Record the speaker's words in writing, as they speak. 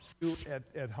you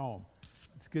at home.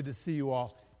 It's good to see you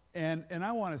all. And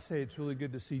I want to say it's really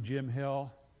good to see Jim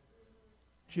Hill.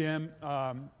 Jim,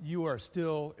 you are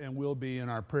still and will be in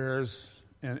our prayers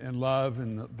and love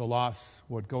and the loss,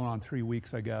 going on 3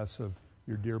 weeks, I guess, of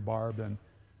your dear Barb.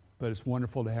 But it's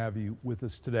wonderful to have you with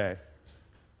us today.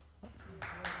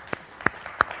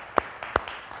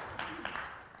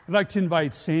 I'd like to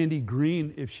invite Sandy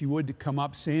Green, if she would, to come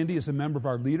up. Sandy is a member of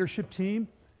our leadership team.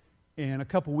 And a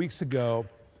couple weeks ago,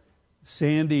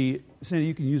 Sandy,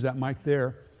 you can use that mic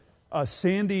there.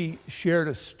 Sandy shared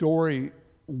a story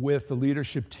with the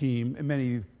leadership team, and many of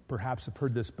you perhaps have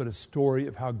heard this, but a story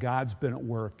of how God's been at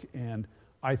work, and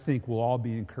I think we'll all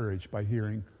be encouraged by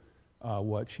hearing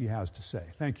what she has to say.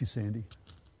 Thank you, Sandy.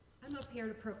 I'm up here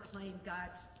to proclaim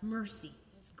God's mercy,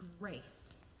 His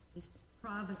grace, His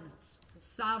providence, His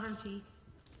sovereignty,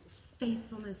 His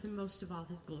faithfulness, and most of all,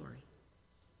 His glory.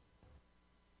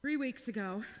 3 weeks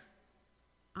ago,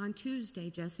 on Tuesday,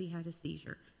 Jessie had a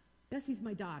seizure. Jessie's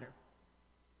my daughter,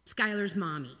 Skylar's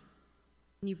mommy.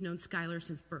 And you've known Skylar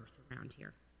since birth around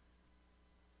here.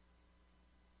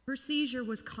 Her seizure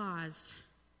was caused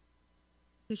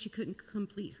because she couldn't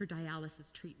complete her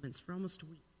dialysis treatments for almost a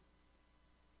week.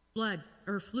 Blood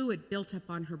or fluid built up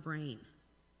on her brain.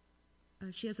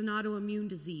 She has an autoimmune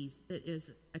disease that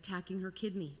is attacking her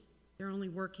kidneys. They're only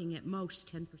working at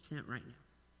most 10% right now.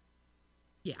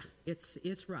 Yeah,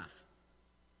 it's rough.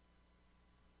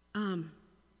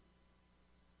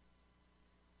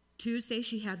 Tuesday,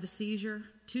 she had the seizure.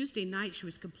 Tuesday night, she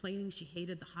was complaining she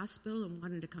hated the hospital and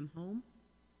wanted to come home.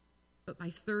 But by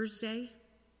Thursday,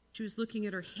 she was looking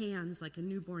at her hands like a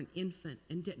newborn infant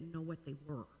and didn't know what they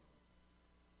were.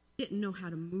 Didn't know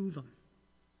how to move them.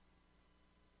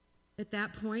 At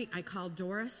that point, I called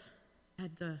Doris,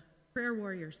 had the prayer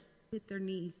warriors hit their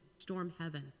knees, storm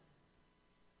heaven.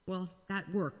 Well,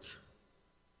 that worked.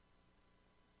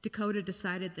 Dakota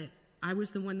decided that I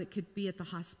was the one that could be at the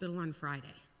hospital on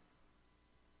Friday.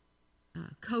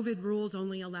 COVID rules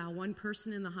only allow one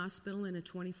person in the hospital in a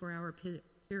 24-hour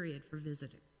period for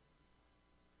visiting.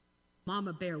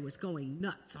 Mama Bear was going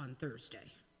nuts on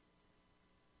Thursday.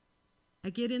 I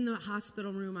get in the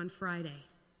hospital room on Friday.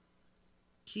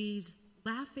 She's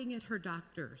laughing at her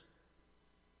doctors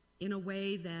in a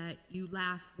way that you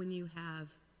laugh when you have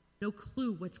no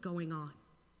clue what's going on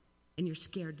and you're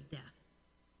scared to death.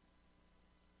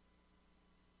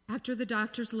 After the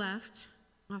doctors left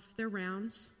off their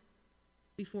rounds,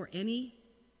 before any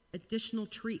additional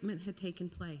treatment had taken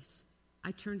place,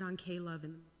 I turned on K-Love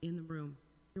in the room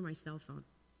through my cell phone.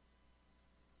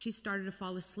 She started to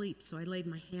fall asleep, so I laid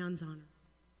my hands on her,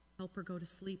 help her go to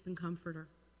sleep and comfort her.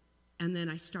 And then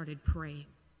I started praying.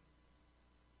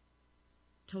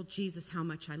 Told Jesus how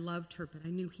much I loved her, but I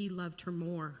knew He loved her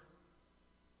more.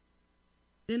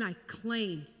 Then I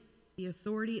claimed the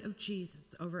authority of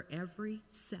Jesus over every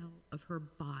cell of her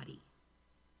body.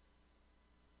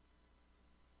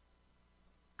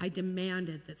 I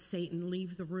demanded that Satan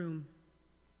leave the room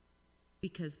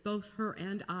because both her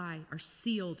and I are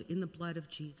sealed in the blood of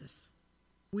Jesus.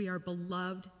 We are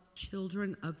beloved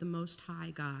children of the Most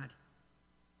High God,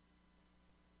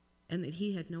 and that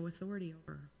He had no authority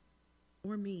over her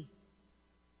or me.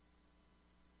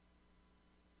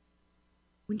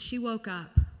 When she woke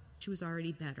up, she was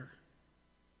already better.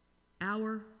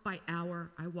 Hour by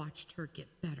hour, I watched her get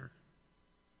better.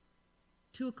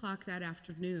 2:00 that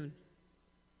afternoon,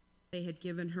 they had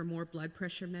given her more blood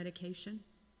pressure medication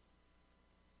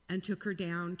and took her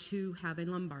down to have a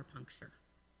lumbar puncture,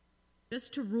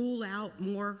 just to rule out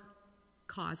more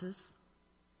causes,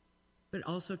 but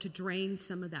also to drain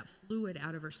some of that fluid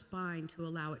out of her spine to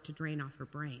allow it to drain off her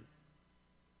brain.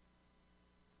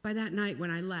 By that night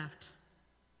when I left,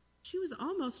 she was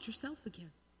almost herself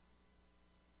again.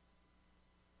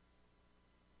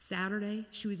 Saturday,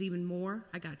 she was even more.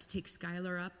 I got to take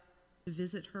Skylar up to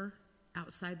visit her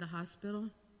outside the hospital.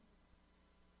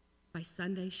 By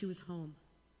Sunday, she was home.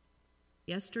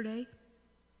 Yesterday,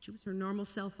 she was her normal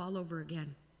self all over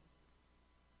again.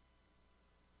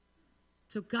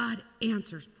 So God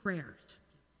answers prayers.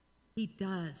 He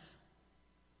does.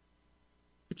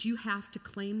 But you have to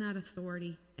claim that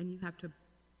authority, and you have to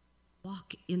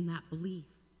walk in that belief.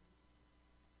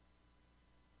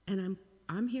 And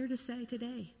I'm here to say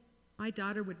today, my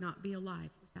daughter would not be alive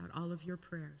without all of your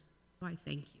prayers. So I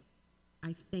thank you.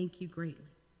 I thank you greatly.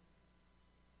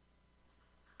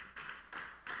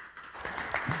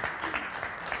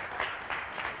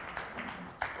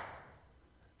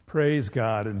 Praise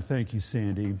God, and thank you,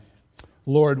 Sandy.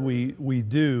 Lord, we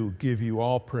do give you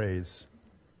all praise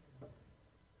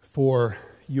for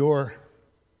your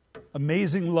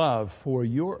amazing love, for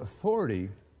your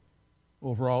authority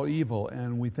over all evil.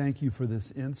 And we thank you for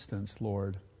this instance,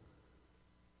 Lord,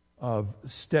 of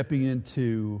stepping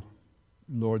into,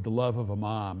 Lord, the love of a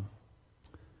mom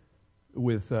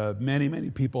with many, many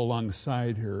people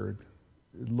alongside her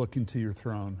looking to your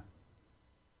throne.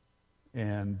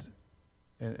 And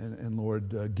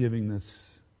Lord, giving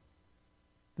this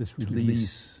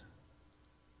release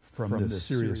from this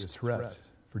serious threat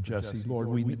for Jesse. Lord,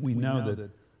 we know that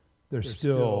there's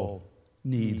still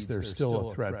needs, there's still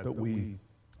a threat, but we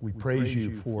praise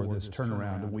you for this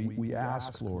turnaround. And we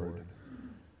ask, Lord,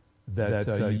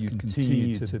 that you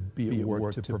continue to be at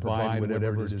work to provide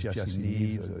whatever it is Jesse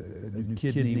needs, a new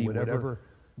kidney, whatever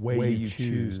way you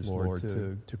choose, Lord,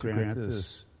 to grant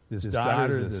this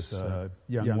daughter, this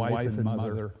young wife and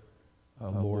mother,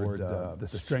 Lord, the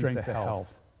strength, the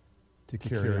health to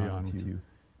carry on with you.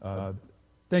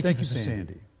 Thank you for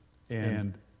Sandy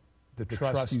and the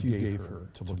trust you gave her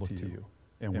to look to you.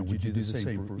 And would you do the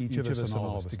same for each of us and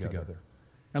all of us together?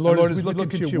 And Lord, as we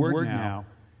look at your word now,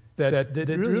 that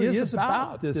really is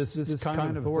about this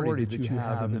kind of authority that you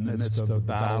have in the midst of the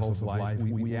battles of life.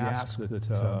 We ask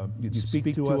that you'd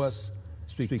speak to us,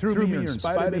 speak through me or in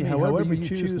spite of me, however you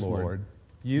choose, Lord.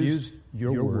 Use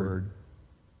your word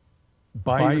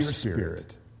by your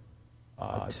Spirit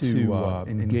to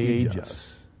engage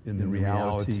us in the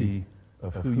reality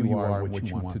of who you are and what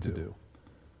you want to do.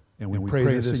 And we pray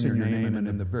this in your name and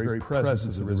in the very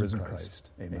presence of the risen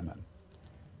Christ. Amen.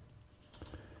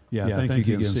 Yeah, thank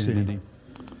you again, Sandy.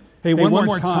 Hey, one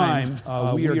more time,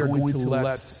 we are going to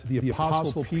let the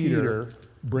Apostle Peter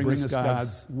bring us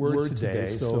God's Word today.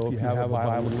 So if you have a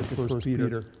Bible, look at 1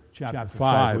 Peter chapter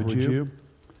 5, would you?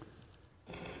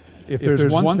 If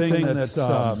there's one thing that's...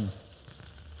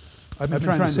 I've been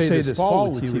trying to say this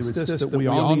fall with you, it's this, that we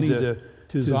all need to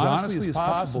as honestly as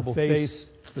possible, face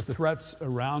the threats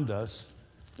around us,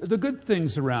 the good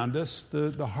things around us,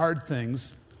 the hard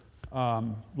things,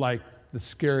 like the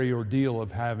scary ordeal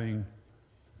of having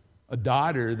a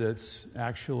daughter that's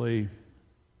actually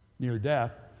near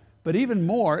death. But even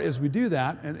more, as we do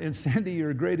that, and Sandy, you're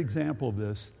a great example of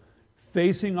this,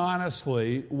 facing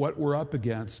honestly what we're up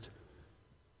against,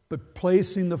 but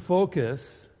placing the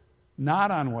focus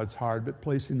not on what's hard, but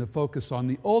placing the focus on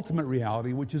the ultimate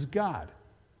reality, which is God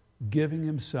giving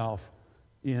himself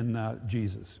in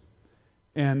Jesus.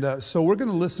 And so we're going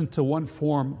to listen to one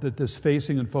form that this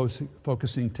facing and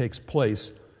focusing takes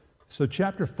place. So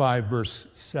chapter 5, verse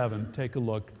 7, take a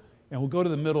look. And we'll go to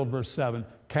the middle of verse 7.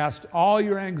 Cast all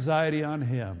your anxiety on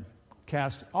him.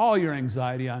 Cast all your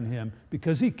anxiety on him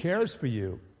because he cares for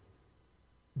you.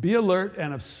 Be alert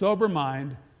and of sober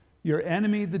mind. Your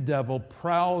enemy, the devil,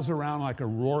 prowls around like a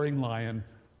roaring lion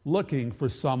looking for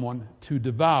someone to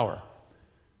devour.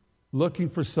 Looking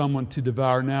for someone to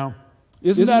devour. Now,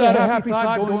 isn't that a happy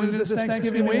thought going into this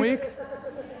Thanksgiving week?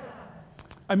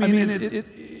 I mean,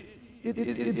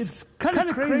 it's kind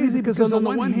of crazy because on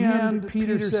the one hand,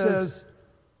 Peter says,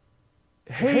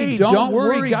 hey, don't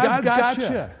worry, God's got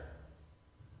you.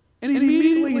 And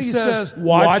immediately he says,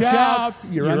 watch out,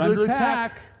 you're under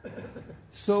attack.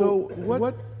 So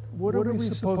what are we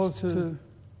supposed to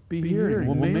be hearing?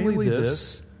 Well, mainly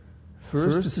this.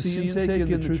 First, to see and take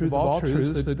in the truth of all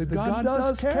truths, that God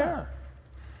does care.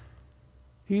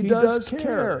 He does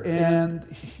care. And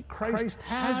Christ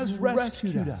has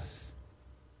rescued us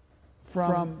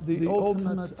from the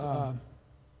ultimate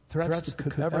threats that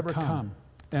could ever come.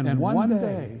 And one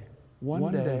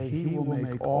day, he will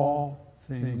make all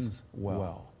things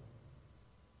well.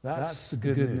 That's the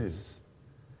good news.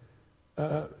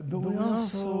 But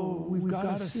we've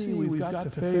got to see, we've got to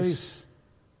face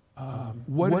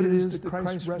what it is that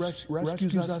Christ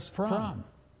rescues us from.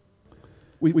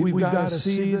 We've got to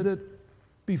see that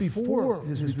before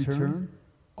his return,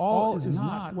 all is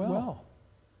not well.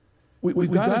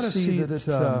 We've got to see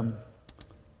that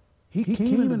he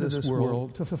came into this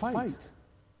world to fight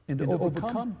and to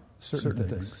overcome certain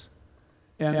things.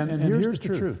 And here's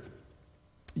the truth.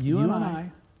 You and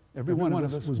I, every one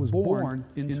of us, was born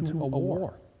into a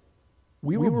war.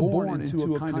 We were born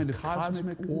into a kind of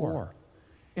cosmic war.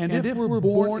 And if we're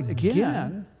born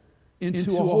again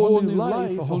into a whole new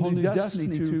life, a whole new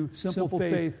destiny through simple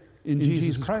faith in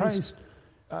Jesus Christ,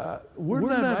 we're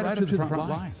led right up to the front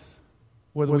lines,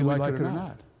 whether we like it or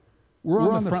not.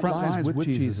 We're on the front lines with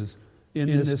Jesus in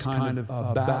this kind of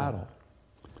battle.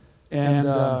 And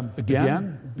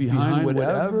again, behind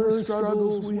whatever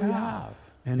struggles we have,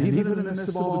 and even in the midst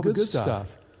of all the good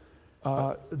stuff,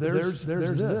 there's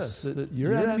this, that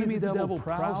your enemy, the devil,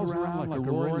 prowls around like a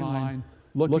roaring lion,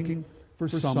 looking for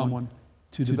someone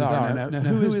to devour. Now,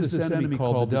 who is this enemy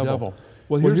called the devil?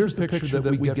 Well, here's the picture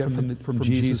that we get from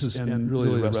Jesus and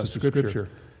really the rest of Scripture.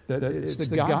 that it's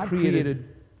that God created,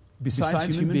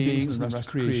 besides human beings and the rest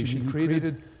of creation, He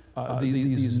created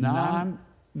these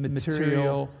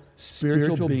non-material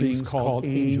spiritual beings called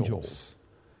angels.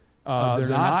 They're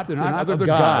not other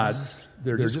gods.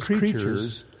 They're just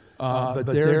creatures. But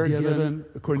they're given,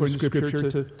 according to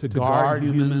Scripture, to guard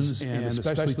humans and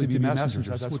especially to be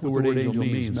messengers. That's what the word angel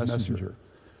means, messenger.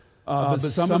 But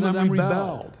some of them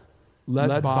rebelled,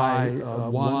 led by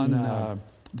one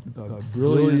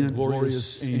brilliant,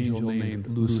 glorious angel named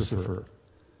Lucifer.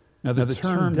 Now, the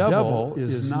term devil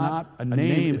is not a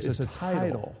name, it's a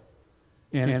title.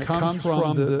 And it comes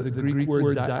from the Greek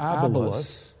word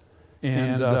diabolos,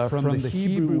 and from the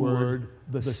Hebrew word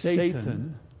the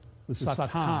Satan, the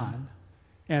Satan,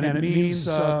 and it means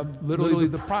literally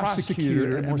the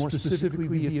prosecutor, and more specifically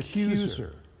the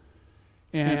accuser.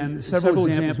 And several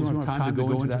examples, we don't have time to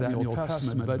go into that in the Old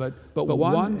Testament, but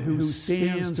one who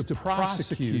stands to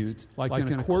prosecute, like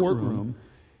in a courtroom,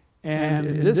 and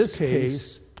in this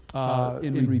case,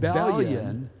 in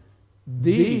rebellion,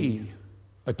 the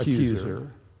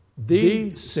accuser,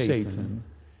 the Satan,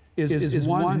 is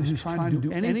one who's trying to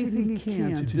do anything he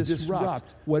can to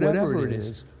disrupt whatever it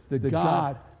is that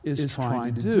God is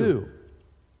trying to do.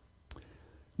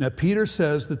 Now, Peter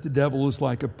says that the devil is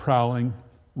like a prowling,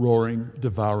 roaring,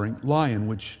 devouring lion,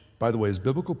 which, by the way, is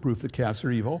biblical proof that cats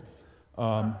are evil.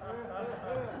 But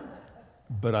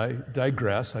I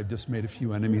digress. I just made a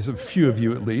few enemies, a few of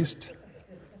you at least.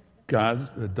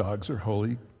 Dogs are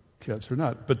holy, cats are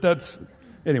not. But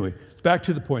anyway, back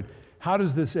to the point. How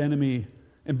does this enemy,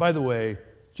 and by the way,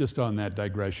 just on that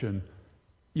digression,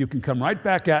 you can come right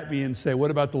back at me and say, what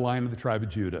about the Lion of the tribe of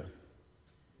Judah?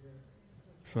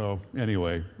 So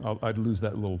anyway, I'd lose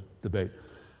that little debate.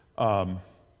 How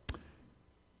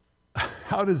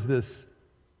does this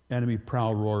enemy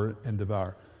prowl, roar, and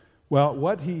devour? Well,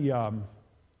 what he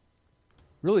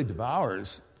really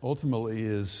devours ultimately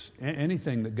is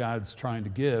anything that God's trying to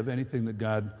give, anything that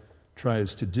God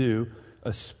tries to do,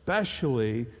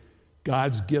 especially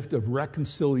God's gift of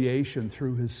reconciliation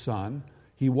through His Son.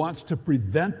 He wants to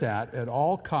prevent that at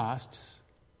all costs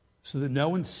so that no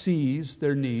one sees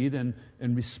their need and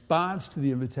responds to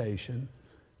the invitation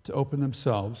to open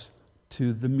themselves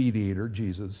to the mediator,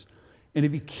 Jesus. And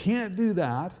if he can't do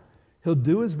that, he'll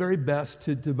do his very best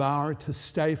to devour, to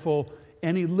stifle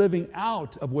any living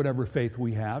out of whatever faith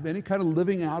we have, any kind of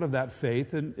living out of that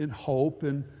faith in hope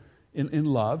and in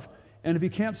love. And if he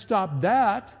can't stop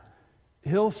that,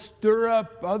 he'll stir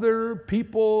up other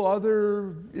people,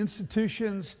 other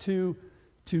institutions to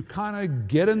kind of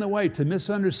get in the way, to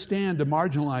misunderstand, to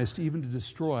marginalize, to even to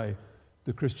destroy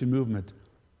the Christian movement,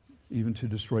 even to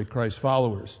destroy Christ's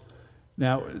followers.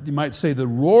 Now, you might say the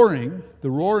roaring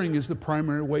is the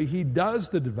primary way he does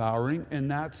the devouring, and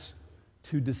that's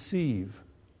to deceive.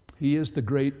 He is the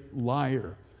great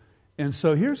liar. And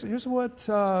so here's what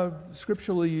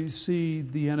scripturally you see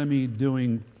the enemy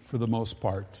doing for the most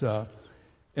part.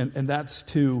 And that's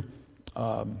to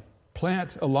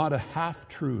plant a lot of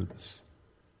half-truths.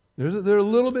 They're a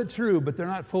little bit true, but they're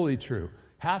not fully true.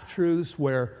 Half-truths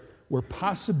where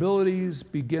possibilities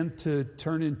begin to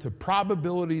turn into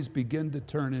probabilities, begin to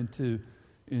turn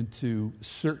into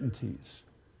certainties.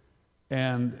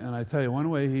 And I tell you, one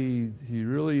way he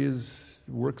really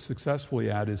works successfully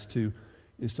at is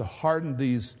to harden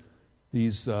these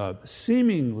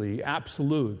seemingly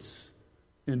absolutes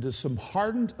into some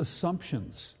hardened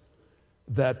assumptions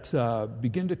that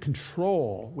begin to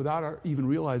control, without even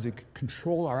realizing,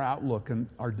 control our outlook and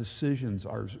our decisions,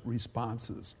 our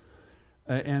responses.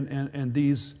 And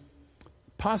these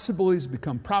possibilities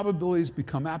become probabilities,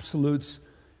 become absolutes.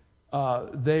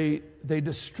 They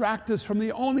distract us from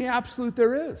the only absolute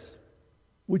there is,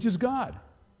 which is God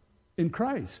in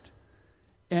Christ.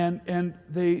 And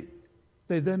they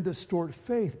then distort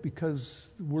faith because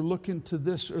we're looking to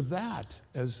this or that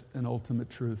as an ultimate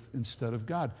truth instead of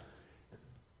God.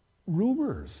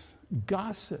 Rumors,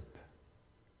 gossip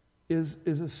is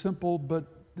a simple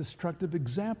but destructive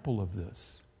example of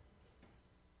this.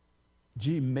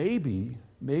 Gee, maybe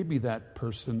that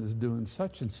person is doing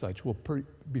such and such. Well,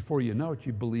 before you know it,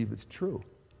 you believe it's true.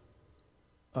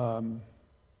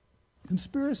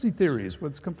 Conspiracy theories,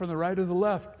 whether it's come from the right or the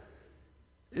left,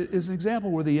 is an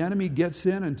example where the enemy gets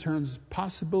in and turns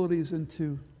possibilities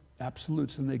into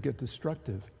absolutes, and they get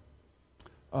destructive.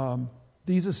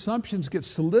 These assumptions get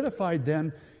solidified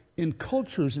then in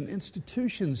cultures and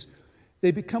institutions.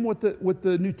 They become what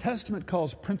the New Testament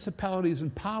calls principalities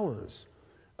and powers.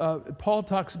 Paul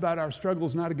talks about our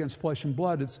struggles not against flesh and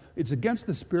blood. It's against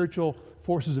the spiritual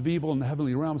forces of evil in the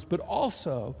heavenly realms, but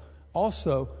also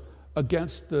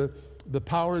against the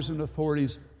powers and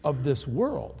authorities of this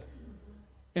world.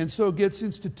 And so it gets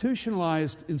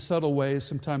institutionalized in subtle ways,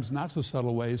 sometimes not so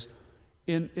subtle ways,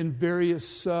 in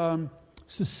various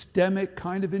systemic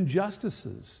kind of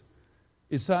injustices.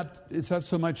 It's not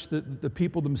so much that the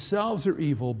people themselves are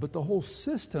evil, but the whole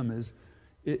system is,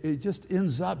 it just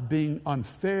ends up being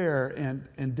unfair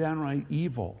and downright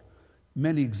evil.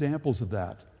 Many examples of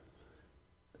that.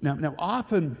 Now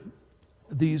often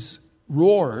these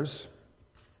roars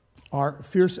are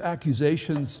fierce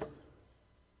accusations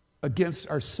against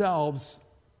ourselves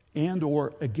and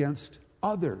or against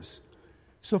others.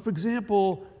 So, for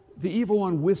example, the evil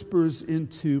one whispers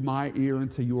into my ear,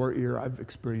 into your ear. I've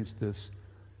experienced this.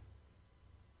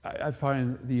 I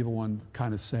find the evil one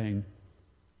kind of saying,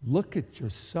 look at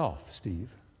yourself, Steve.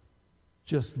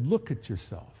 Just look at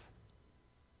yourself.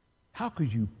 How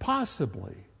could you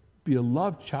possibly be a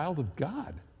loved child of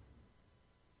God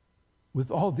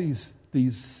with all these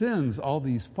sins, all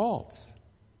these faults?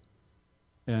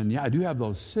 And yeah, I do have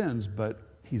those sins, but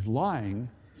he's lying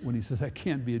when he says I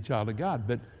can't be a child of God.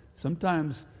 But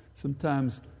sometimes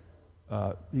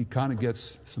he kind of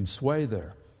gets some sway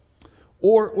there.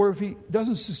 Or if he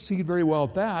doesn't succeed very well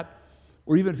at that,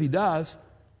 or even if he does,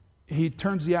 he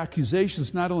turns the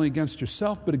accusations not only against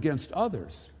yourself, but against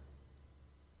others.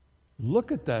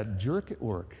 Look at that jerk at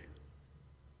work.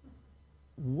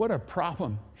 What a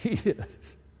problem he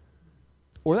is.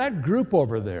 Or that group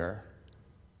over there.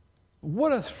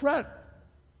 What a threat.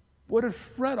 What a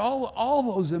threat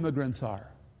all those immigrants are.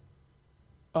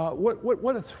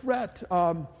 What a threat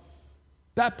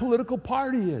that political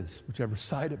party is, whichever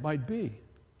side it might be.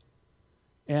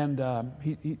 And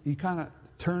he kind of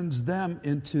turns them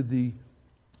into the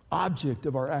object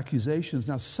of our accusations.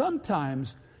 Now,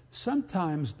 sometimes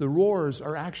the roars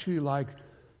are actually like,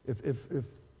 if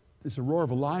it's a roar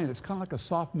of a lion, it's kind of like a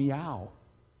soft meow.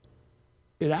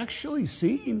 It actually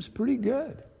seems pretty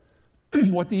good.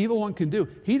 What the evil one can do.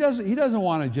 He doesn't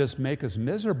want to just make us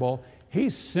miserable. He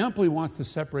simply wants to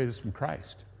separate us from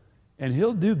Christ. And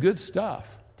he'll do good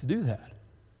stuff to do that.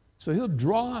 So he'll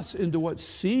draw us into what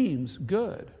seems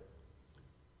good.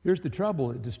 Here's the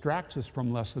trouble. It distracts us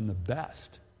from less than the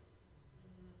best,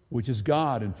 which is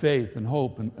God and faith and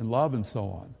hope and love and so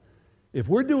on. If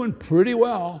we're doing pretty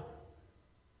well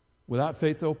without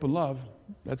faith, hope, and love,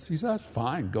 that's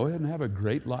fine. Go ahead and have a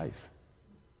great life.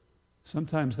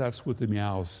 Sometimes that's what the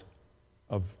meows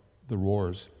of the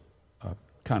roars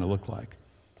kind of look like.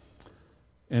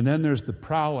 And then there's the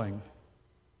prowling.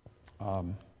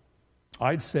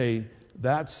 I'd say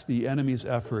that's the enemy's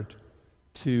effort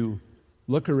to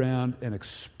look around and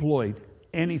exploit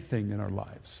anything in our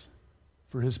lives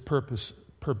for his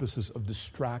purposes of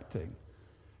distracting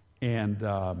and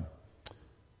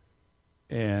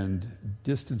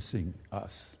distancing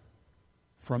us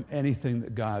from anything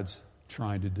that God's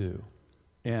trying to do.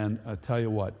 And I tell you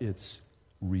what, it's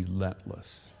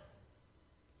relentless.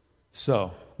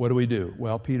 So, what do we do?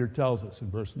 Well, Peter tells us in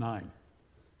verse 9.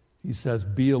 He says,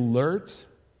 be alert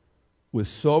with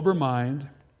sober mind.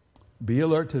 Be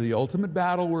alert to the ultimate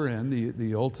battle we're in,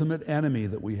 the ultimate enemy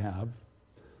that we have.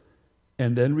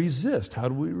 And then resist. How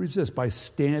do we resist? By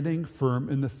standing firm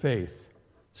in the faith.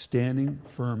 Standing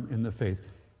firm in the faith.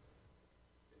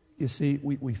 You see,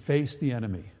 we face the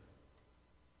enemy.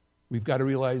 We've got to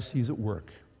realize he's at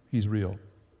work. He's real.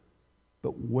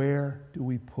 But where do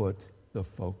we put the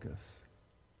focus?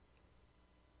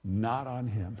 Not on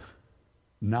him.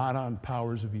 Not on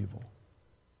powers of evil.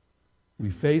 We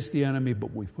face the enemy,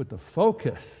 but we put the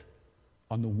focus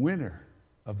on the winner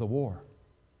of the war.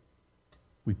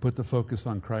 We put the focus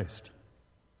on Christ.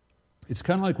 It's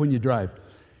kind of like when you drive.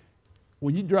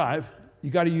 When you drive, you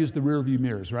got to use the rear view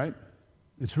mirrors, right?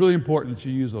 It's really important that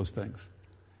you use those things.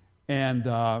 And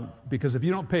because if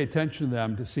you don't pay attention to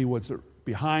them to see what's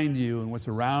behind you and what's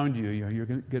around you, you're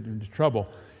going to get into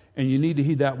trouble. And you need to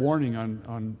heed that warning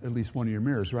on at least one of your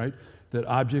mirrors, right? That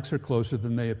objects are closer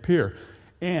than they appear.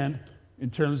 And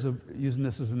in terms of using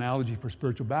this as an analogy for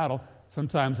spiritual battle,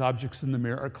 sometimes objects in the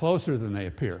mirror are closer than they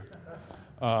appear.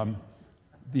 The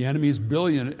enemy is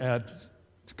brilliant at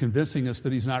convincing us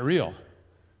that he's not real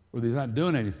or that he's not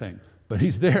doing anything. But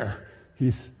he's there.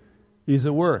 He's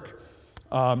at work.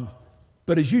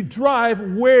 But as you drive,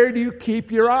 where do you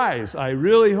keep your eyes? I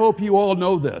really hope you all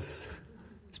know this,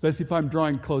 especially if I'm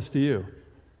drawing close to you.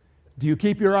 Do you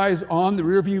keep your eyes on the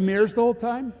rearview mirrors the whole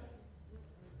time?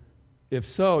 If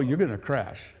so, you're going to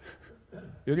crash.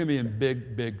 You're going to be in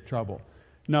big, big trouble.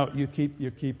 No, you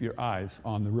keep your eyes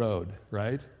on the road,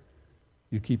 right?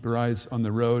 You keep your eyes on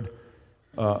the road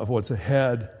of what's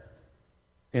ahead.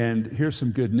 And here's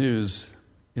some good news.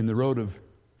 In the road of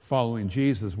following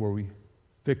Jesus, where we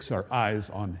fix our eyes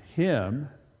on him,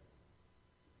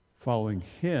 following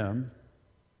him,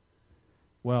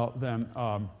 well, then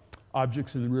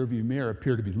objects in the rearview mirror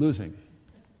appear to be losing,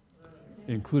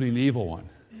 including the evil one.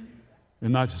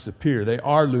 And not just appear, they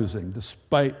are losing,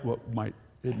 despite what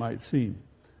it might seem.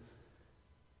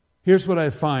 Here's what I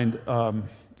find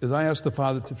as I ask the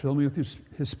Father to fill me with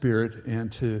His Spirit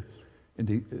and to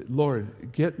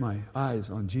Lord, get my eyes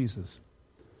on Jesus.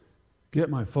 Get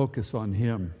my focus on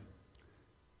Him.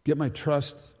 Get my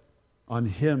trust on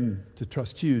Him to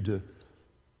trust You, to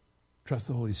trust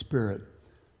the Holy Spirit.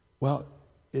 Well,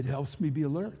 it helps me be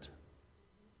alert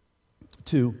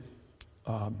to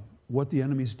what the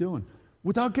enemy's doing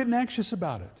without getting anxious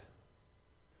about it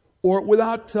or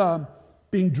without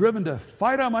being driven to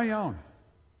fight on my own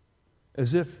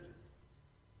as if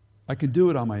I can do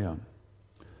it on my own.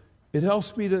 It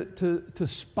helps me to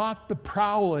spot the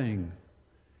prowling.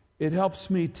 It helps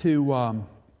me to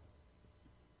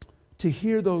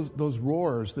hear those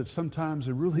roars that sometimes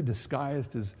are really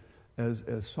disguised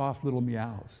as soft little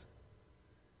meows.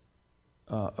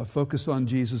 A focus on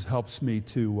Jesus helps me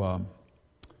to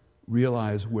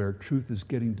realize where truth is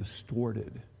getting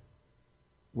distorted,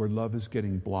 where love is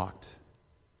getting blocked.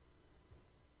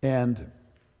 And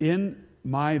in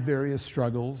my various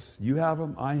struggles, you have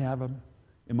them, I have them,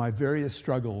 in my various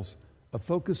struggles, a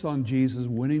focus on Jesus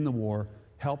winning the war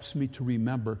helps me to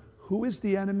remember who is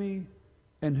the enemy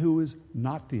and who is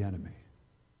not the enemy.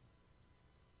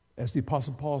 As the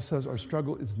Apostle Paul says, our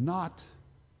struggle is not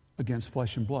against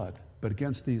flesh and blood, but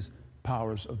against these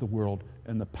powers of the world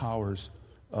and the powers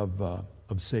of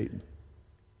Satan.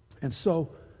 And so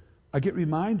I get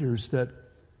reminders that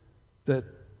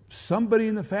somebody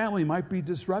in the family might be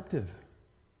disruptive,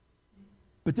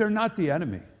 but they're not the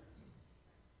enemy.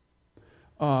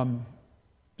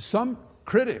 Some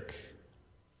critic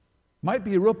might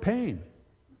be a real pain,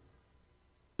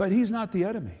 but he's not the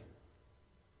enemy.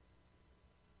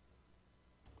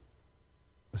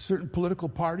 A certain political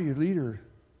party or leader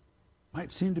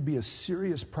might seem to be a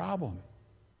serious problem,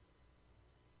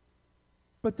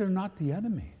 but they're not the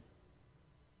enemy.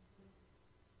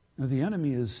 Now, the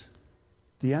enemy is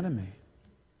the enemy.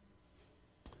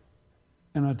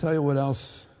 And I'll tell you what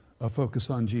else a focus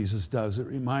on Jesus does. It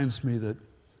reminds me that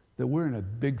we're in a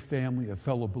big family of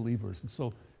fellow believers. And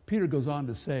so Peter goes on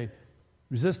to say,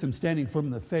 resist him standing firm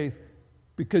in the faith,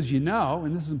 because you know,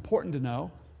 and this is important to know,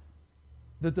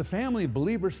 that the family of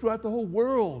believers throughout the whole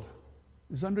world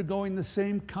is undergoing the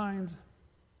same kind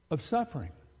of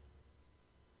suffering.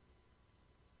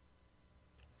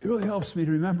 It really helps me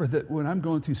to remember that when I'm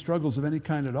going through struggles of any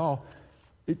kind at all,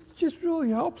 it just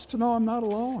really helps to know I'm not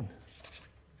alone.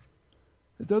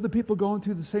 That other people going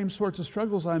through the same sorts of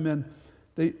struggles I'm in,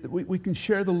 we can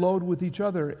share the load with each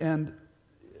other. And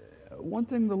one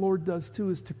thing the Lord does too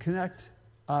is to connect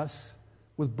us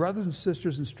with brothers and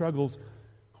sisters in struggles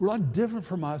who are not different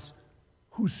from us,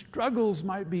 whose struggles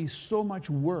might be so much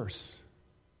worse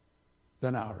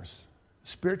than ours,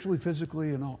 spiritually, physically,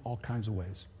 in all kinds of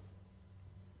ways.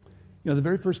 You know, the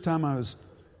very first time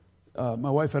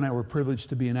my wife and I were privileged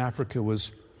to be in Africa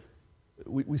was,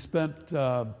 we spent,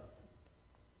 it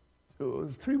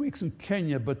was 3 weeks in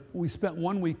Kenya, but we spent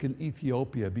 1 week in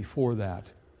Ethiopia before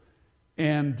that.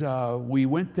 And we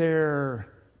went there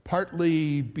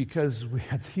partly because we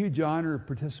had the huge honor of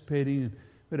participating.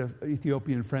 We had an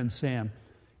Ethiopian friend, Sam,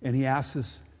 and he asked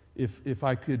us if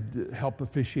I could help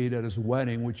officiate at his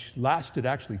wedding, which lasted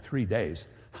actually 3 days.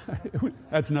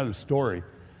 That's another story.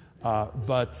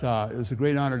 But it was a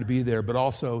great honor to be there. But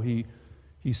also he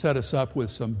set us up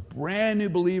with some brand new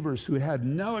believers who had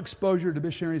no exposure to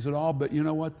missionaries at all. But you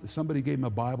know what? Somebody gave them a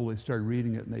Bible. They started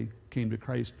reading it, and they came to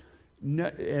Christ.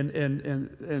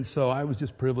 And so I was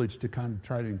just privileged to kind of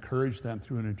try to encourage them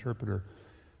through an interpreter.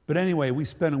 But anyway, we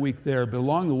spent a week there. But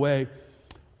along the way,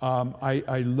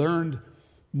 I learned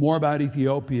more about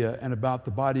Ethiopia and about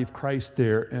the body of Christ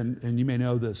there. And you may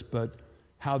know this, but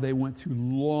how they went through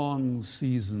long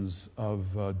seasons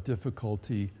of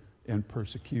difficulty and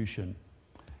persecution.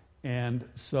 And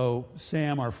so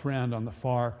Sam, our friend on the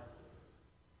far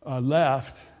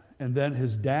left, and then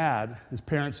his dad, his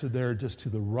parents are there just to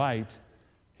the right.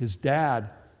 His dad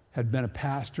had been a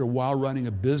pastor while running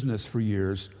a business for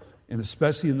years, and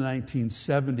especially in the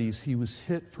 1970s, he was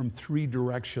hit from 3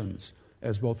 directions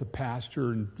as both a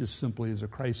pastor and just simply as a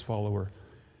Christ follower.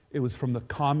 It was from the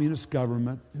communist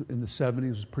government in the 70s,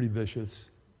 was pretty vicious.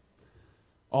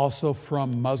 Also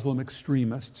from Muslim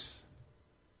extremists.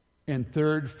 And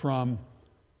third, from,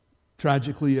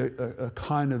 tragically, a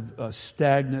kind of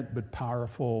stagnant but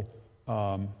powerful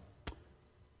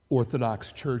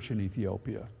Orthodox church in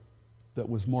Ethiopia that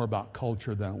was more about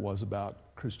culture than it was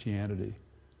about Christianity.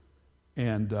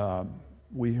 And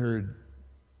we heard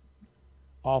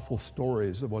awful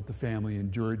stories of what the family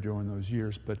endured during those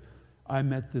years. But I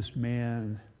met this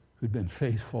man who'd been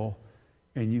faithful,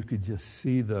 and you could just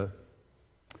see the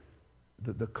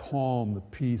calm, the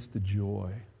peace, the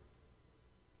joy,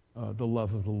 the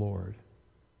love of the Lord.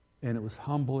 And it was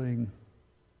humbling.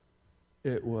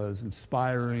 It was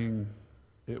inspiring.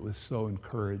 It was so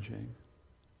encouraging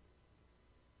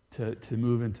to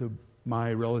move into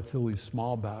my relatively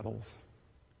small battles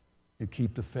and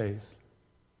keep the faith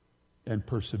and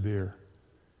persevere.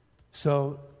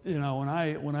 So, when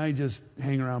I just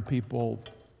hang around people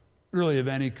really of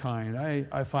any kind,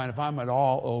 I find if I'm at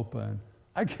all open,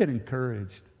 I get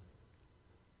encouraged.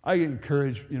 I get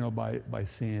encouraged, by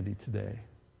Sandy today.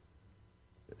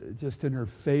 Just in her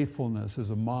faithfulness as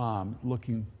a mom,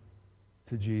 looking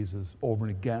to Jesus over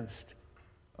and against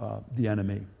the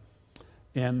enemy.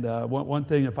 And one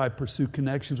thing, if I pursue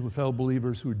connections with fellow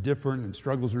believers who are different and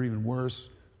struggles are even worse,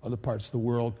 other parts of the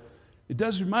world, it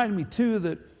does remind me, too,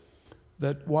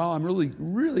 that while I'm really,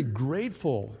 really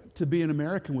grateful to be an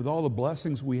American with all the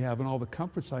blessings we have and all the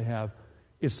comforts I have,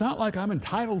 it's not like I'm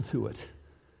entitled to it.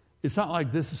 It's not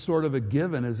like this is sort of a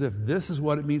given, as if this is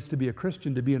what it means to be a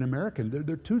Christian, to be an American.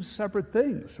 They're two separate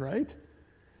things, right?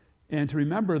 And to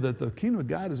remember that the kingdom of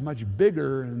God is much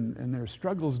bigger, and there are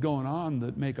struggles going on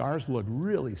that make ours look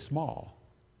really small.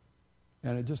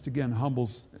 And it just, again,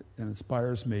 humbles and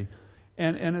inspires me.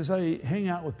 And as I hang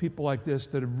out with people like this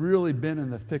that have really been in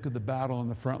the thick of the battle on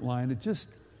the front line, it just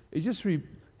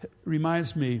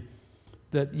reminds me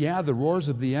that, the roars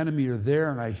of the enemy are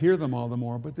there, and I hear them all the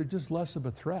more, but they're just less of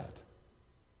a threat.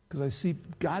 Because I see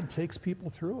God takes people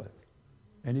through it.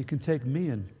 And he can take me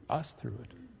and us through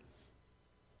it.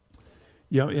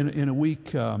 In a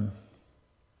week, in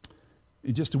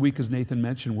just a week, as Nathan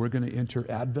mentioned, we're going to enter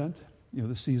Advent.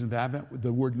 The season of Advent,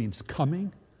 the word means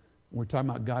coming. We're talking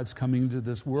about God's coming into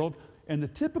this world. And the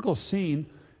typical scene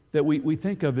that we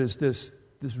think of is this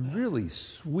really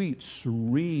sweet,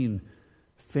 serene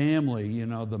family,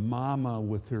 the mama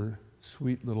with her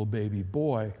sweet little baby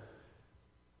boy.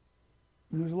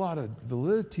 There's a lot of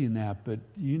validity in that, but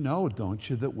don't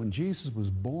you, that when Jesus was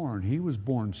born, he was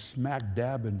born smack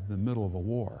dab into the middle of a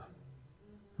war,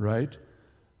 right?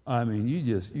 I mean, you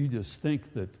just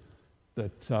think that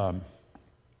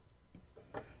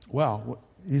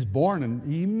he's born and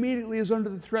he immediately is under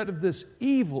the threat of this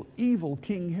evil, evil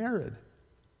King Herod,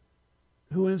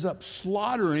 who ends up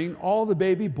slaughtering all the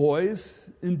baby boys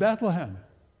in Bethlehem.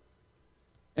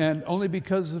 And only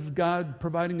because of God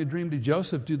providing a dream to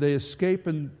Joseph do they escape,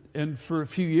 and for a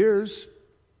few years,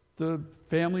 the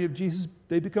family of Jesus,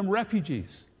 they become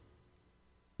refugees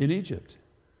in Egypt.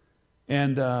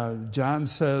 And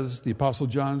the Apostle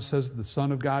John says the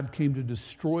Son of God came to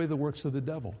destroy the works of the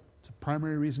devil. It's a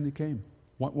primary reason he came,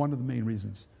 one of the main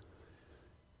reasons.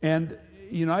 And,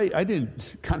 I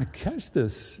didn't kind of catch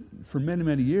this for many,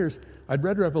 many years. I'd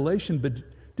read Revelation, but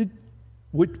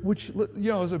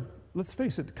let's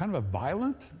face it, kind of a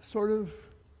violent sort of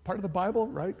part of the Bible,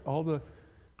 right? All the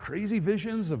crazy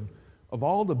visions of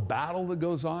all the battle that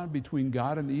goes on between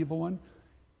God and the evil one.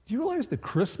 Do you realize the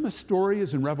Christmas story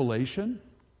is in Revelation?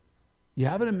 You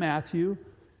have it in Matthew.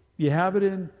 You have it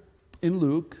in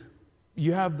Luke.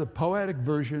 You have the poetic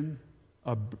version,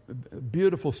 a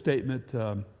beautiful statement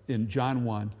in John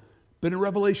 1. But in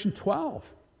Revelation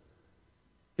 12,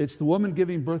 it's the woman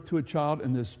giving birth to a child,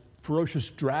 and this ferocious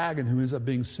dragon, who ends up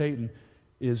being Satan,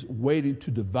 is waiting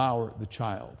to devour the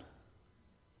child.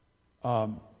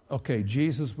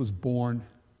 Jesus was born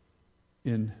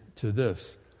into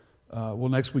this.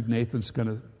 Next week, Nathan's going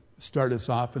to start us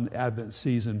off in the Advent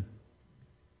season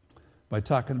by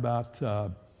talking about,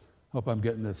 hope I'm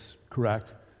getting this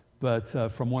correct, but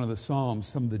from one of the Psalms,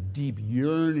 some of the deep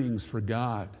yearnings for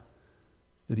God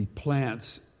that he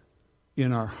plants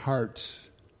in our hearts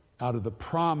out of the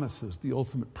promises, the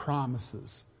ultimate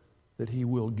promises that he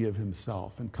will give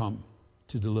himself and come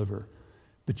to deliver.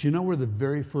 But you know where the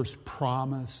very first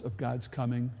promise of God's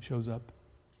coming shows up?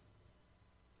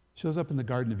 It shows up in the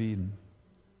Garden of Eden.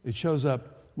 It shows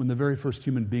up when the very first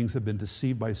human beings have been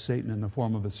deceived by Satan in the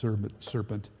form of a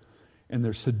serpent, and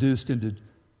they're seduced into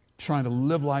trying to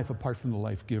live life apart from the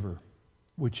life giver,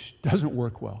 which doesn't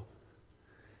work well.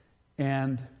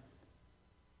 And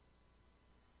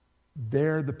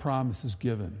there the promise is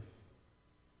given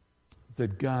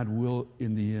that God will,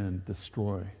 in the end,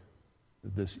 destroy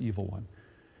this evil one.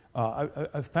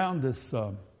 I found this,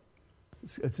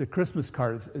 it's a Christmas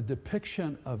card. It's a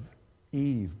depiction of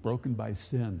Eve, broken by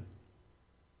sin,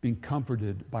 being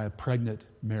comforted by a pregnant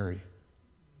Mary.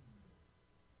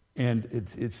 And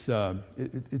it's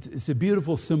a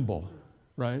beautiful symbol,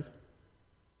 right?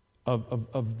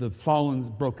 of the fallen,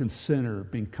 broken sinner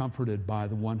being comforted by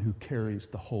the one who carries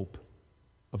the hope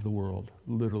of the world,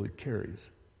 literally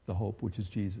carries the hope, which is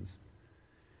Jesus.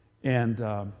 And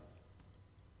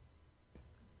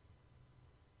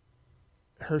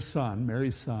her son,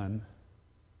 Mary's son,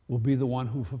 will be the one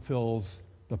who fulfills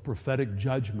the prophetic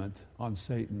judgment on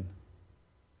Satan,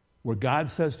 where God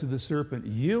says to the serpent,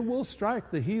 you will strike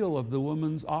the heel of the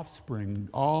woman's offspring,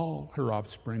 all her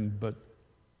offspring, but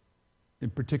in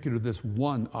particular this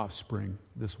one offspring,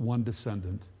 this one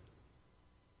descendant,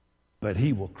 but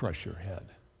he will crush your head.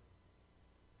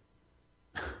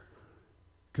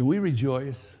 Can we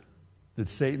rejoice that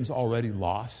Satan's already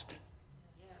lost?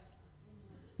 Yes.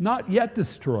 Not yet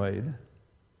destroyed,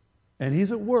 and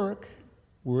he's at work.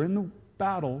 We're in the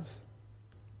battles,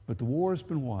 but the war has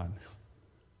been won.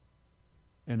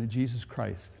 And in Jesus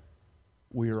Christ,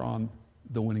 we are on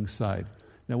the winning side.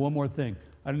 Now, one more thing.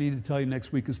 I don't need to tell you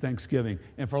next week is Thanksgiving.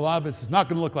 And for a lot of us, it's not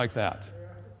going to look like that.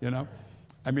 You know?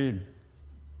 I mean,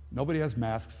 nobody has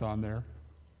masks on there,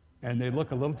 and they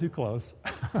look a little too close.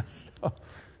 So,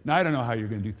 now, I don't know how you're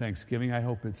going to do Thanksgiving. I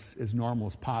hope it's as normal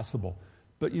as possible.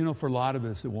 But, you know, for a lot of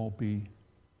us, it won't be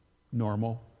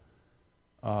normal.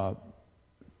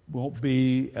 Won't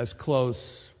be as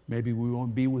close. Maybe we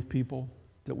won't be with people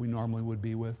that we normally would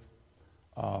be with.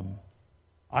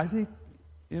 I think,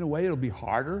 in a way, it'll be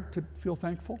harder to feel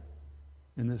thankful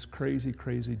in this crazy,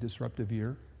 crazy disruptive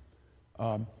year.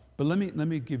 But let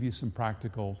me give you some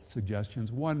practical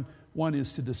suggestions. One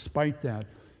is to, despite that,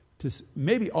 to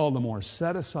maybe all the more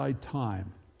set aside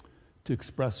time to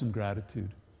express some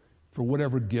gratitude for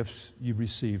whatever gifts you've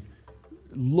received.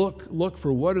 Look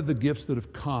for what are the gifts that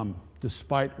have come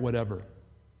despite whatever,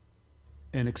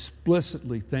 and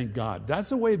explicitly thank God.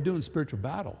 That's a way of doing spiritual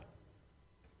battle,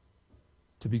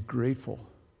 to be grateful,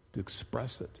 to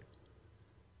express it.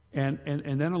 And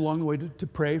then along the way to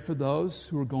pray for those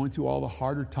who are going through all the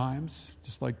harder times,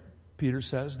 just like Peter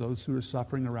says, those who are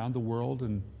suffering around the world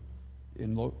and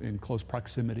in close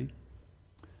proximity.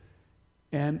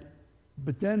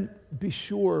 But then be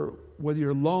sure, whether you're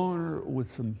alone or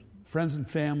with some friends and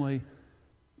family,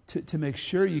 to make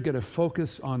sure you get a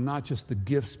focus on not just the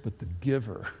gifts, but the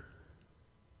giver.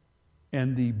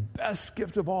 And the best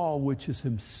gift of all, which is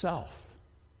himself.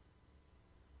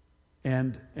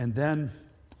 And then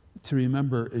to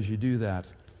remember as you do that,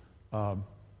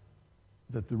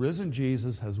 that the risen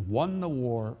Jesus has won the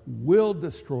war, will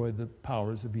destroy the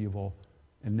powers of evil,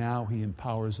 and now he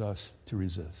empowers us to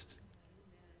resist.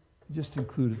 Just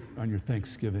include on your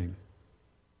Thanksgiving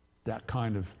that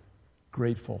kind of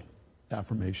grateful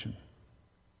affirmation.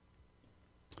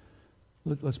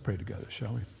 Let's pray together,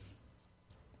 shall we?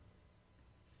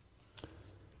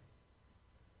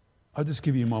 I'll just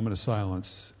give you a moment of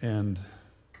silence, and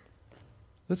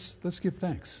let's give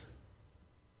thanks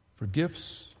for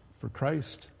gifts, for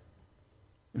Christ,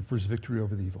 and for his victory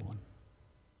over the evil one.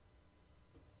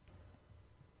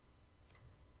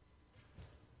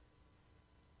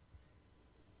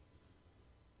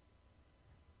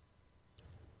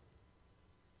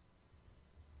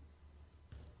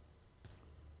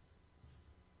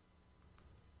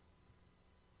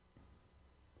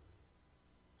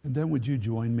 And then would you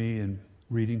join me in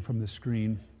reading from the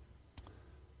screen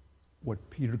what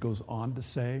Peter goes on to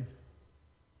say?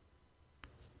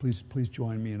 Please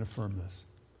join me and affirm this.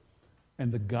 And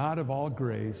the God of all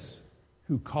grace,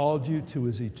 who called you to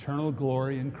his eternal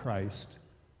glory in Christ,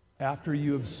 after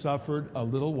you have suffered a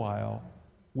little while,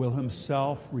 will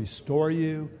himself restore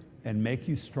you and make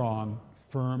you strong,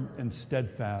 firm, and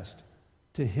steadfast.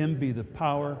 To him be the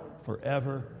power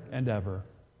forever and ever.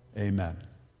 Amen.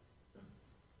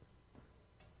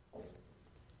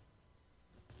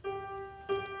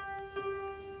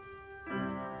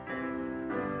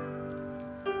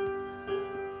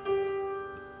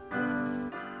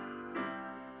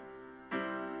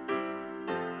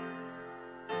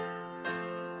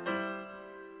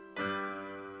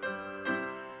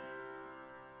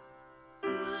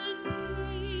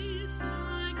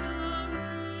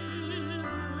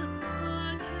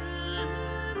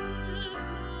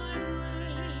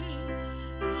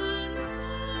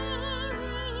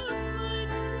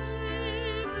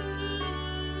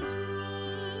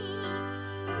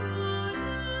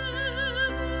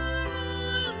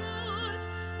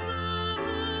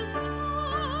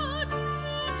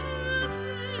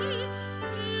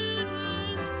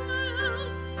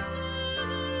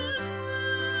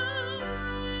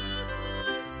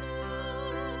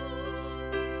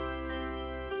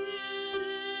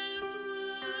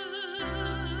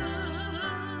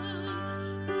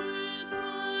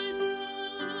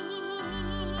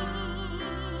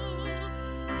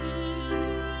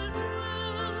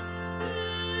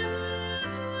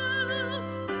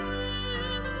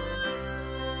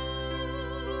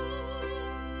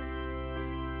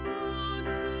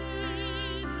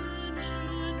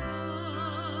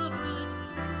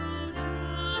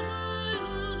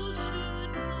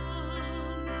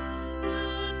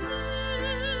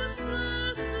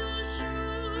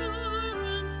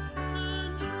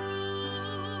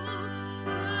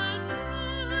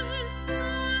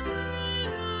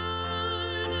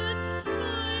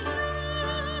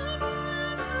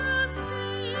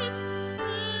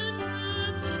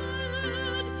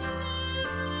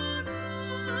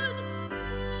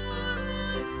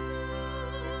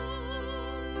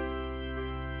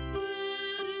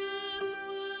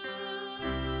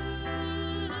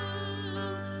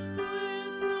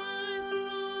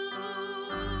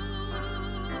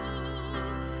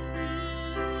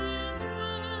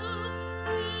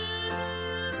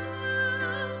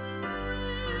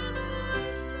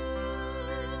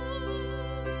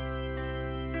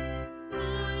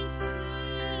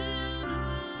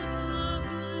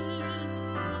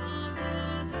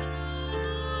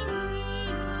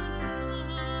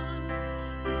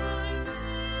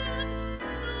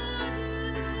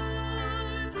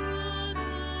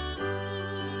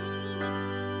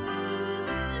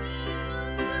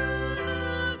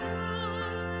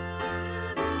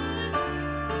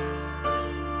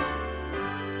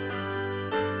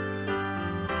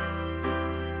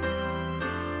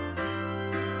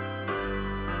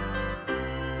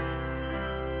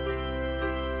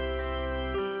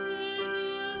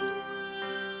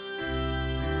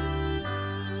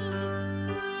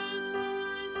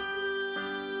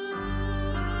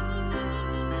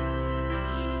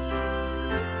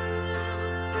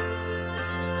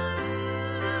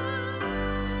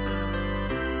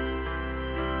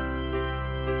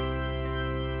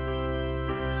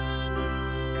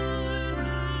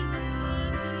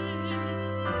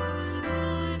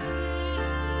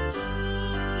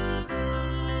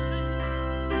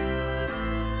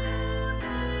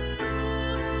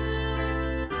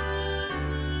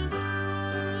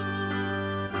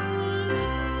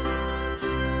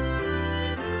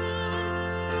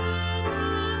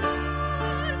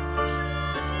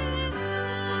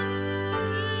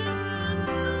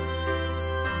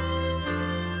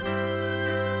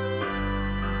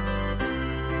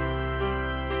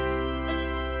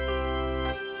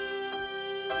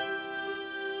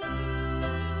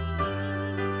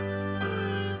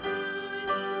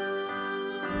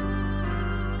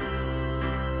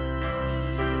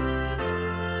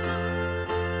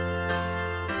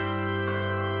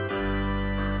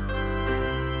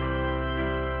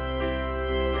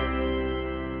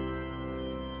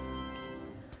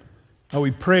 Oh,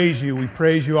 we praise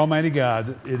you, Almighty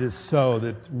God. It is so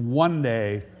that one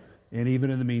day, and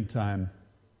even in the meantime,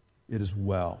 it is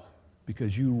well.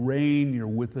 Because you reign, you're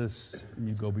with us, and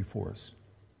you go before us.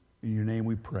 In your name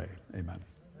we pray. Amen.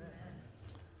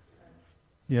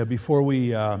 Yeah, before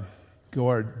we go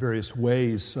our various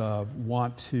ways,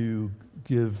 want to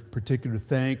give particular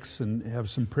thanks and have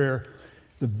some prayer.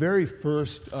 The very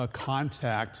first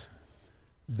contact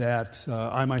that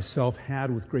I myself had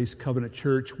with Grace Covenant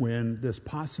Church when this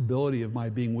possibility of my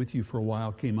being with you for a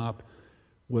while came up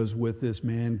was with this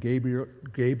man, Gabriel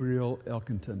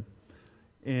Elkington.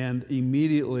 And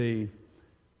immediately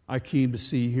I came to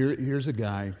see here's a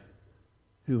guy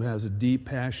who has a deep,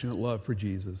 passionate love for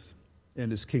Jesus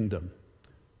and his kingdom,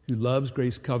 who loves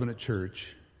Grace Covenant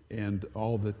Church and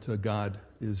all that God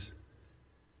is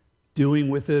doing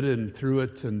with it and through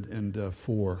it and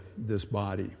for this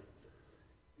body.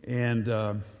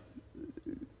 And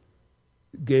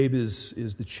Gabe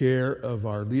is the chair of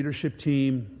our leadership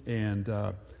team,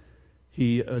 and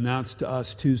he announced to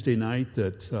us Tuesday night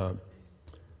that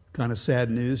kind of sad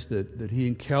news that he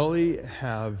and Kelly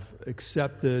have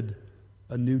accepted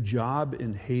a new job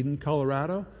in Hayden,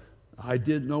 Colorado. I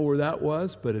didn't know where that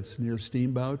was, but it's near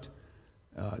Steamboat,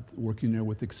 working there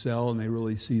with Excel, and they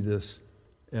really see this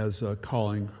as a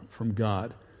calling from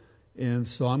God. And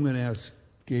so I'm going to ask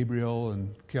Gabriel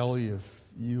and Kelly if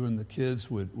you and the kids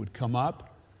would come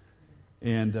up,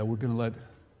 and we're going to let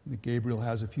Gabriel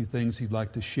has a few things he'd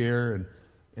like to share,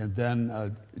 and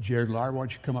then Jared Lar, why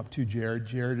don't you come up too, Jared?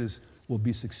 Jared will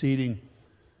be succeeding.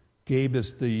 Gabe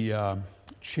is the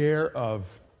chair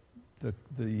of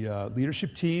the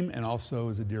leadership team and also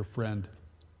is a dear friend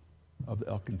of the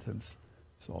Elkingtons.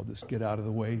 So I'll just get out of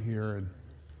the way here. And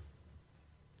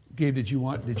Gabe, did you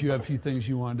have a few things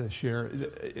you wanted to share?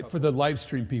 For the live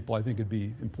stream people, I think it'd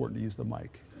be important to use the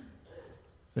mic.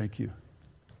 Thank you.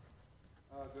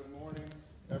 Good morning,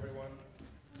 everyone.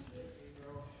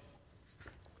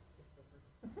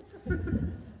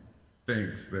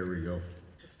 Thanks, there we go.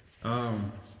 I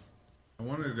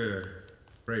wanted to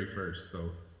pray first. So,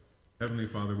 Heavenly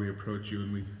Father, we approach you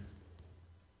and we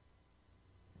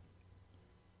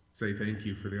say thank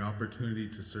you for the opportunity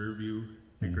to serve you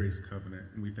at Grace Covenant.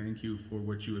 And we thank you for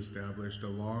what you established a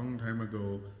long time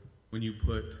ago when you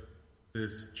put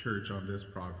this church on this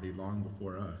property long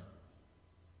before us.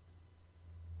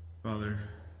 Father,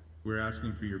 we're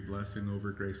asking for your blessing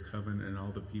over Grace Covenant and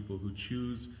all the people who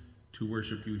choose to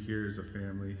worship you here as a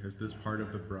family, as this part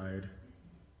of the bride.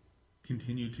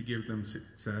 Continue to give them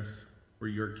success for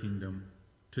your kingdom,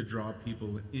 to draw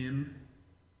people in.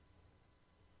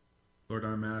 Lord,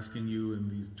 I'm asking you in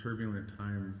these turbulent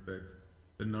times that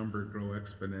the number grow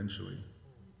exponentially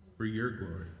for your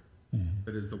glory,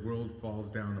 that as the world falls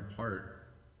down apart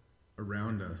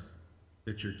around us,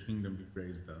 that your kingdom be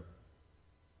raised up.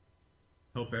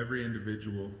 Help every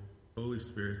individual, Holy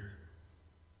Spirit,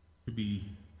 to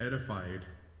be edified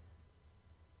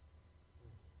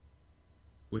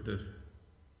with an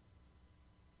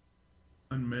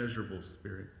unmeasurable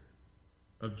spirit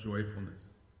of joyfulness,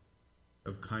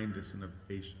 of kindness, and of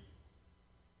patience.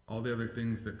 All the other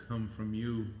things that come from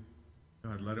you,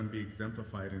 God, let them be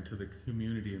exemplified into the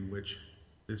community in which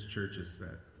this church is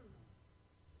set.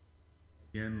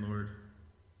 Again, Lord,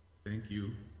 thank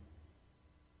you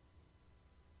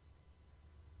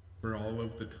for all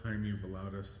of the time you've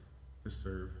allowed us to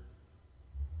serve,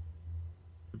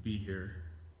 to be here.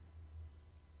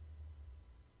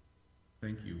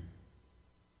 Thank you.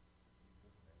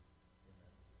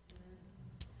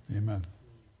 Amen.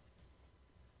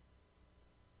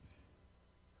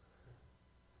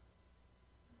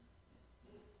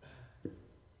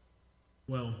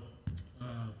 Well,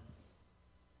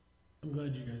 I'm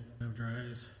glad you guys don't have dry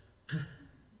eyes.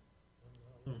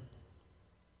 Oh.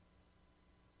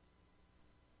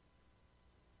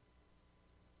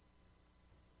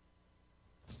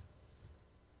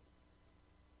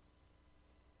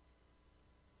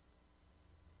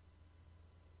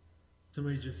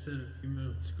 Somebody just said a few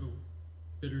minutes ago,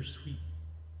 bittersweet.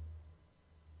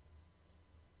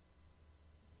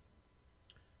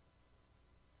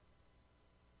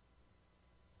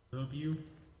 Love you.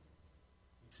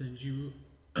 Send you.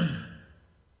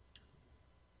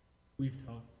 We've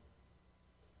talked.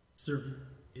 Certain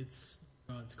it's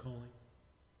God's calling.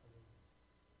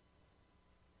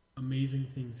 Amazing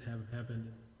things have happened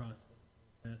in the process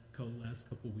the last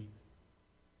couple weeks.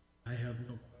 I have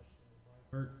no question in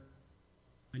my heart.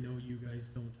 I know you guys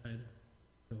don't either.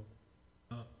 So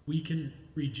we can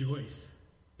rejoice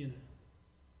in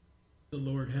the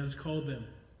Lord has called them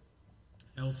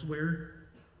elsewhere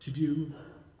to do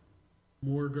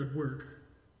more good work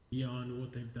beyond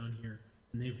what they've done here.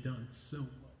 And they've done so much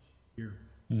here.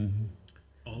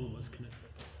 All of us can attest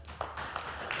to that.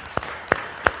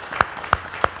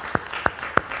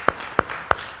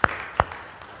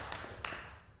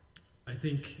 I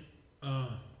think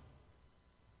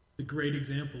the great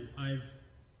example I've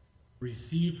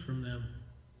received from them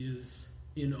is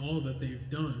in all that they've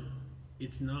done,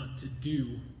 it's not to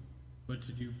do, but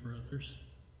to do for others,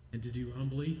 and to do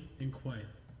humbly and quietly.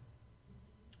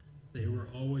 They were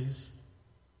always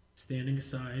standing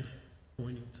aside,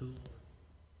 pointing to the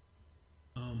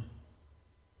Lord.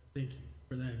 Thank you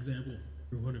for that example,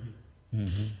 for one of you.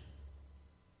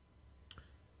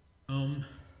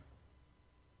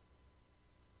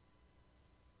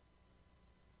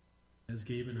 As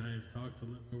Gabe and I have talked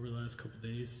over the last couple of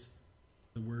days,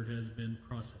 the word has been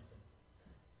processing.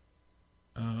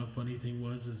 Funny thing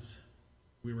was, is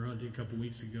we were hunting a couple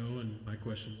weeks ago, and my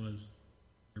question was,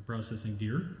 "You're processing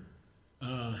deer?"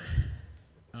 He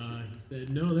said,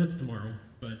 "No, that's tomorrow,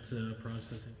 but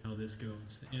processing how this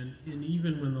goes." And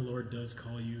even when the Lord does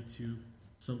call you to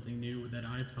something new, that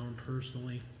I found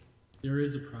personally, there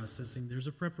is a processing, there's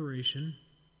a preparation,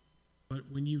 but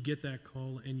when you get that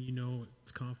call and you know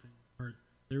it's confident in your heart,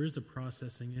 there is a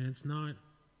processing, and it's not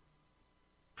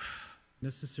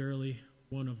necessarily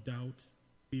one of doubt,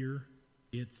 fear.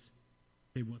 It's,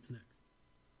 okay, what's next?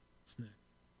 What's next?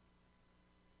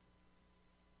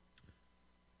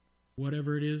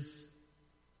 Whatever it is,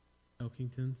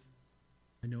 Elkingtons,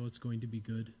 I know it's going to be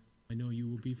good. I know you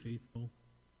will be faithful.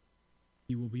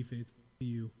 He will be faithful to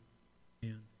you,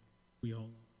 and we all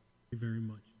love you very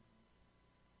much.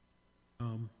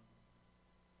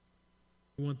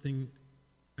 One thing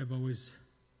I've always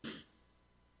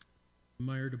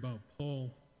admired about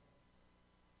Paul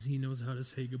is he knows how to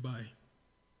say goodbye.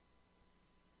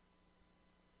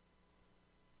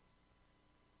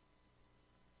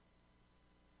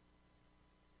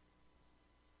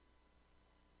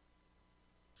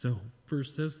 So, 1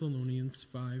 Thessalonians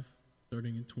 5,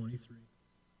 starting in 23.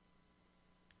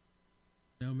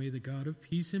 Now may the God of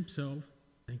peace himself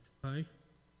sanctify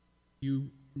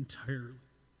you entirely.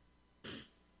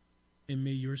 And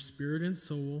may your spirit and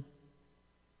soul,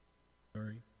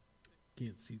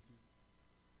 can't see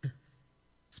through.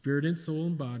 Spirit and soul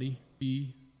and body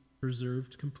be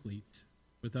preserved complete,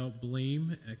 without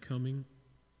blame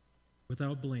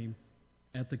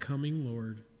at the coming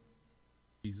Lord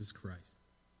Jesus Christ.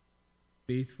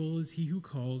 Faithful is he who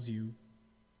calls you,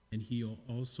 and he'll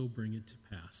also bring it to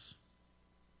pass.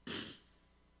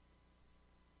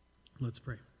 Let's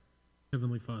pray.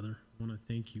 Heavenly Father, I want to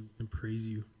thank you and praise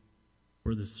you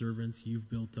for the servants you've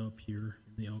built up here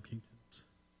in the Elkingtons.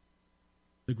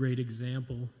 The great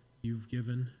example you've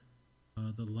given,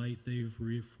 the light they've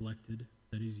reflected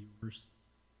that is yours.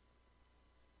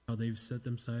 How they've set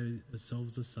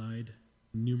themselves aside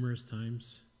numerous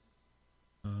times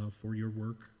for your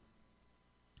work.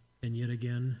 And yet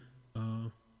again,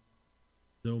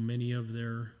 though many of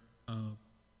their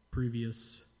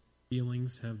previous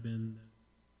feelings have been that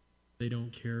they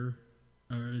don't care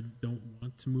or don't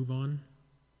want to move on,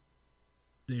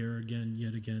 they are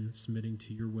yet again submitting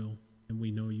to your will, and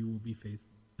we know you will be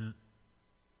faithful in that.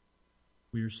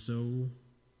 We are so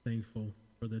thankful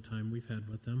for the time we've had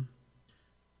with them.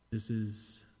 This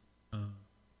is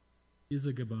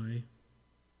a goodbye,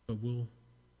 but we'll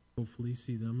hopefully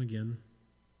see them again.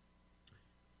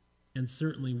 And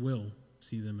certainly will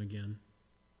see them again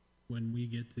when we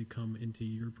get to come into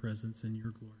your presence and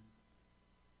your glory.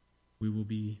 We will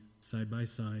be side by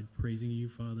side praising you,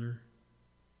 Father,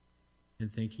 and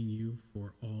thanking you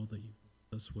for all that you've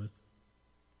blessed us with.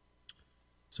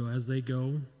 So as they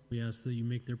go, we ask that you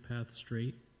make their path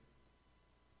straight,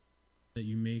 that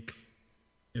you make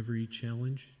every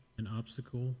challenge and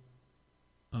obstacle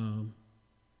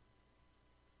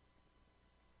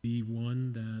be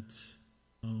one that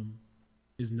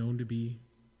is known to be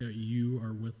that you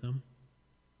are with them.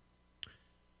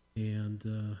 And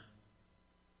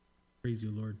praise you,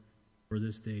 Lord, for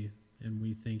this day. And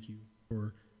we thank you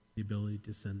for the ability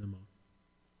to send them off.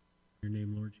 In your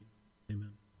name, Lord Jesus.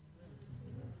 Amen.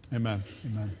 Amen.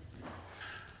 Amen.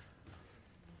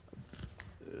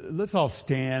 Let's all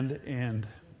stand, and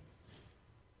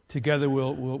together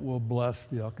we'll bless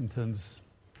the Elkingtons.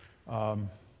 And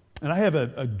I have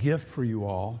a gift for you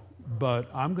all, but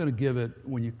I'm going to give it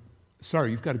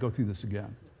you've got to go through this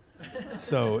again.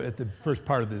 So at the first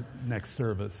part of the next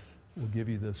service, we'll give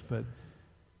you this. But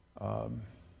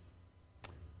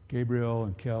Gabriel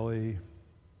and Kelly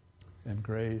and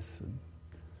Grace and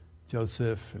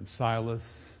Joseph and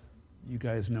Silas, you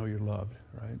guys know you're loved,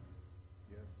 right?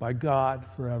 Yes. By God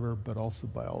forever, but also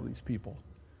by all these people.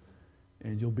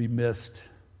 And you'll be missed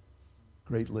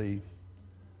greatly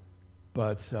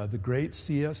But the great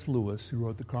C.S. Lewis, who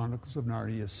wrote the Chronicles of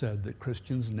Narnia, said that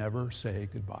Christians never say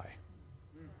goodbye.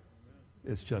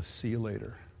 It's just see you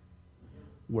later,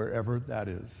 wherever that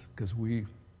is, because we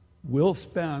will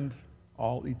spend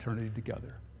all eternity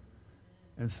together.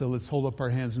 And so let's hold up our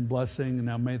hands in blessing, and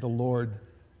now may the Lord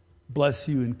bless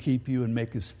you and keep you and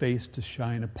make his face to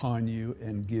shine upon you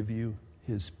and give you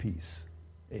his peace.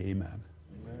 Amen.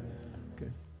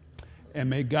 Okay. And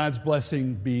may God's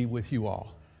blessing be with you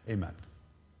all. Amen.